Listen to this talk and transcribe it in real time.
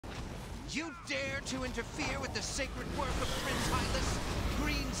You dare to interfere with the sacred work of Prince Hylas?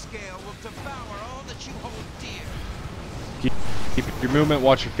 Greenscale will devour all that you hold dear. Keep your movement,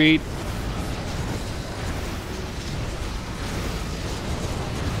 watch your feet.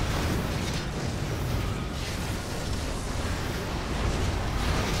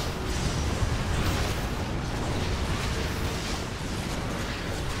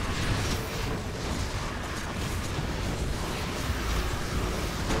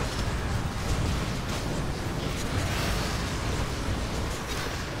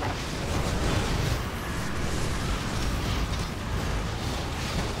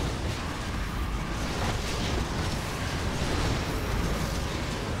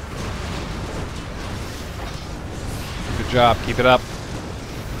 Good job, keep it up.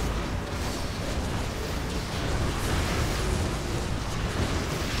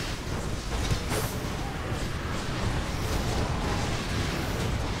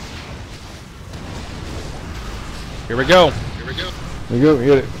 Here we go. Here we go. There you go,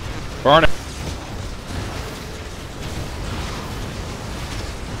 hit it. Burn it.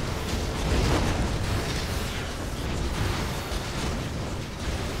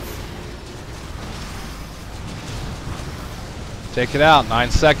 Take it out,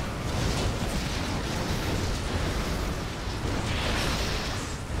 9 seconds.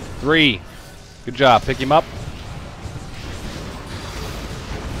 Three. Good job, pick him up.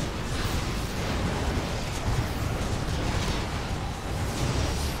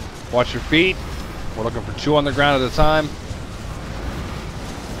 Watch your feet. We're looking for 2 on the ground at a time.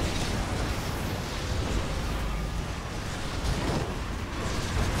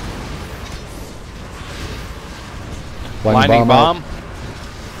 Blinding bomb.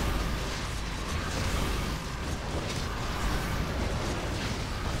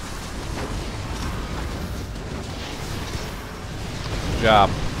 Good job.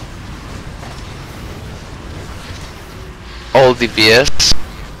 All DPS.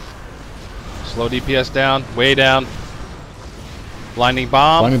 Slow DPS down, way down. Blinding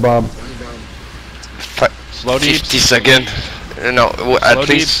bomb. Blinding bomb. Slow deeps. 50 seconds. No, at Slow least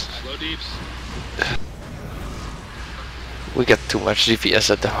deeps. Slow deeps. we get too much DPS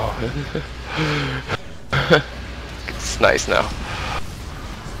at the moment. It's nice now.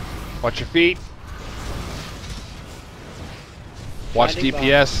 Watch your feet. Watch Blinding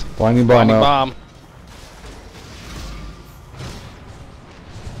DPS. Blinding bomb Blinding out. bomb.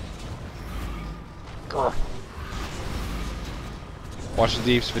 Watch the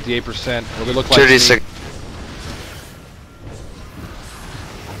deeps, 58%. What do we look like? 30 seconds.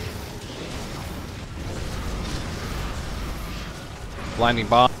 Blinding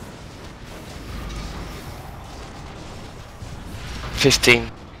bomb.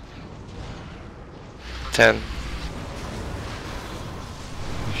 15. 10. You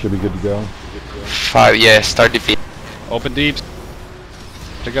should be good to go. 5. Yeah, start DPS. Open deeps.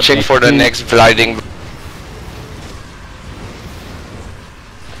 Pick up Check deep. for the next blinding.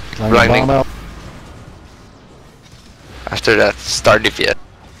 Blinding. Bomb out. After that, start DPS.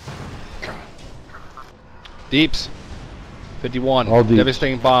 Deeps. 51. All deeps.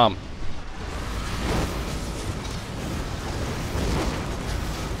 Devastating bomb.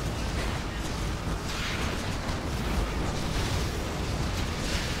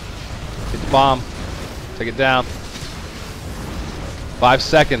 Hit the bomb. Take it down. 5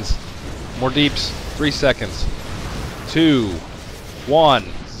 seconds. More deeps. 3 seconds. 2, 1,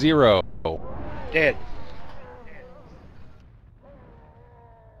 0. Dead.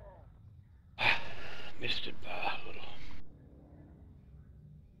 Missed it by a little.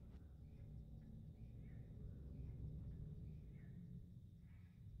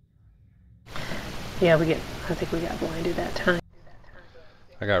 Yeah, I think we got blinded that time.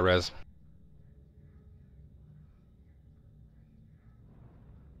 I got res.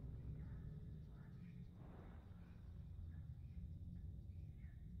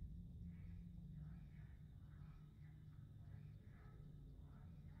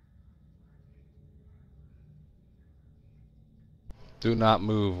 Do not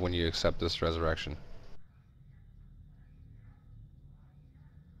move when you accept this resurrection.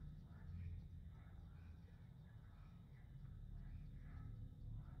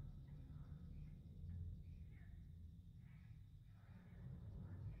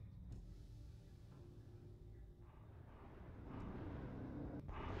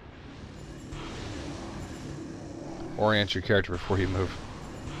 Orient your character before you move.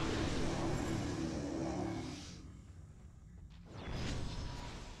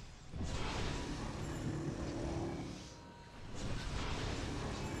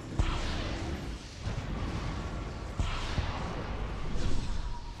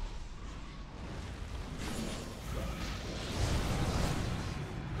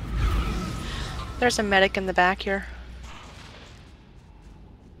 There's a medic in the back here.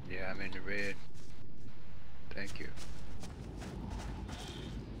 Yeah, I'm in the red. Thank you.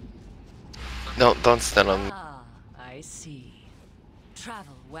 No, don't stand on me. Ah, I see.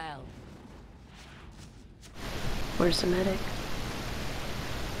 Travel well. Where's the medic?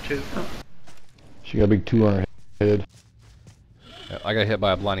 2. She got a big 2 on her head. Yeah, I got hit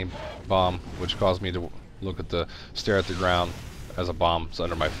by a blinding bomb, which caused me to stare at the ground as a bomb's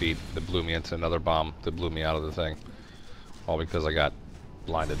under my feet that blew me into another bomb that blew me out of the thing. All because I got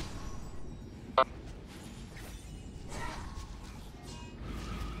blinded.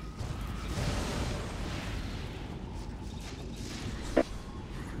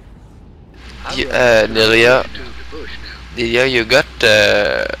 Lilia, To the bush now. Lilia, you got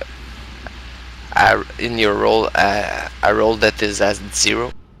in your roll a roll that is at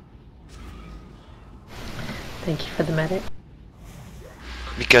 0 Thank you for the medic.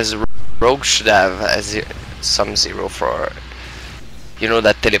 because rogue should have some 0 for, you know,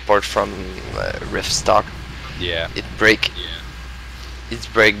 that teleport from Rift Stock. Yeah. It break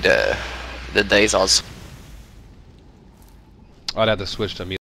the days also. I'd have to switch to